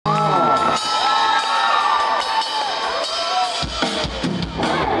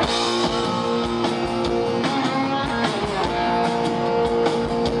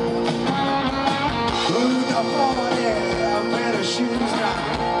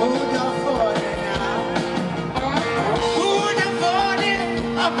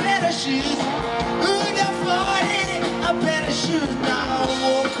shoes. Now I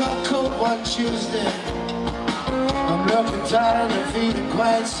woke up cold one Tuesday. I'm looking tired and feeling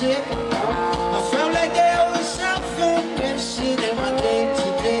quite sick. I felt like there was something missing in my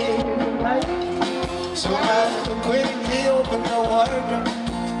day-to-day life. So I quickly opened the wardrobe,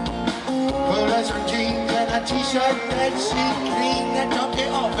 pulled out some jeans and a t-shirt that seemed clean. I took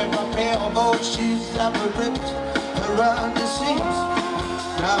it off and my pair of old shoes that were ripped around the seams.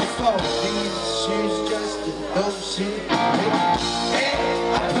 Now I thought these shoes just don't seem right. Hey,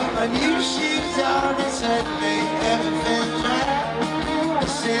 I put my new shoes on and suddenly everything's right. I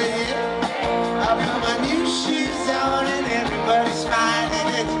said, yeah. I put my new shoes on and everybody's smiling.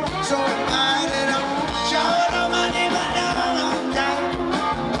 It's so inviting. I'm showing all my name, but now I'm down.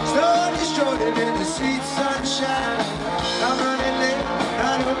 Slowly strolling in the sweet sunshine. I'm running late,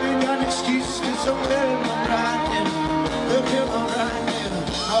 not hoping an excuse, cause I'm wearing my brand new. Look at my brand new.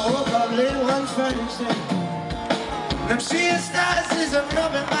 I woke up late one Thursday. I'm seeing stars as I'm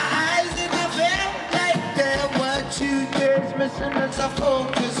rubbing my eyes, and I felt like there were 2 days missing as I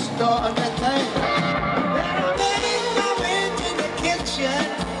focused on the time. Then I made my way to the kitchen.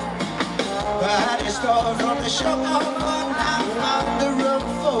 I had a store from the shop and I found the room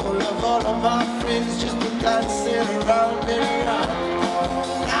full of all of my friends just dancing around and around.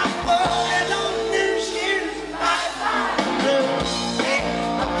 I'm putting on new shoes, hey,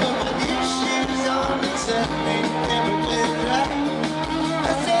 I put my new shoes on and suddenly everything right.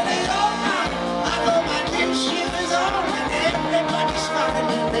 I said it all night, I put my new shoes on and everybody's smiling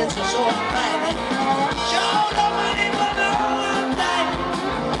and it's so inviting. Showed up my name but now I'm dying.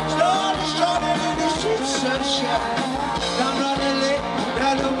 Slowly strolling in the sweet sunshine. I'm running late,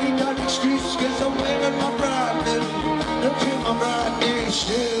 I don't need no excuse, cause I'm wearing my brand new. Look at my brand new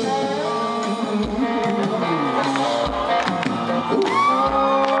shoes.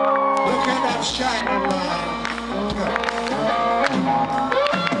 Look at that shining light.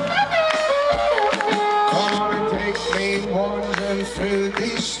 Come and take me wandering through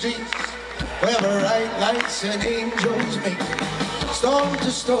these streets where bright lights and angels meet. Stone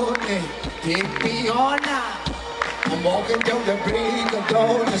to stone, they take me on now. I'm walking down the break of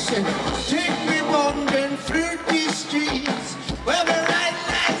dawn to sing. Take me wandering through these streets where bright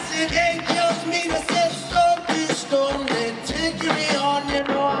lights and angels meet. I said stone to stone, they take me on. You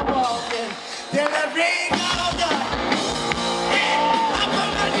know I'm walking till the break of dawn. Yeah, I put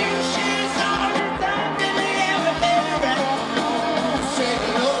my new shoes on and time till everything right. Say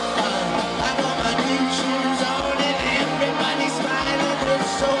hello, I put my new shoes on and everybody's smiling. It's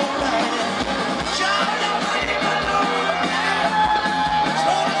so bright. Shout out my name.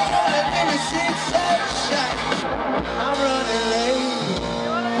 I'm running late.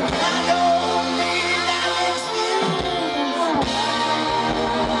 I don't need an excuse,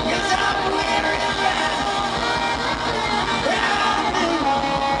 cause I'm wearing a brand new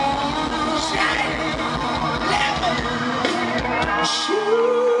shiny lemon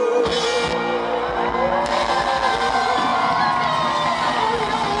shoes.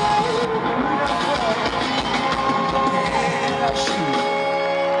 Yeah, shoes.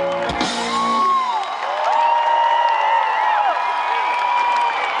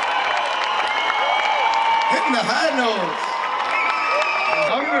 Hitting the high notes.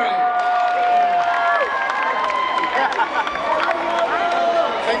 Hungary.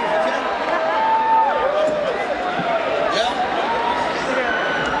 Thank you for that. Yeah?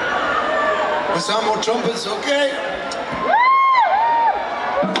 With some more trumpets, okay?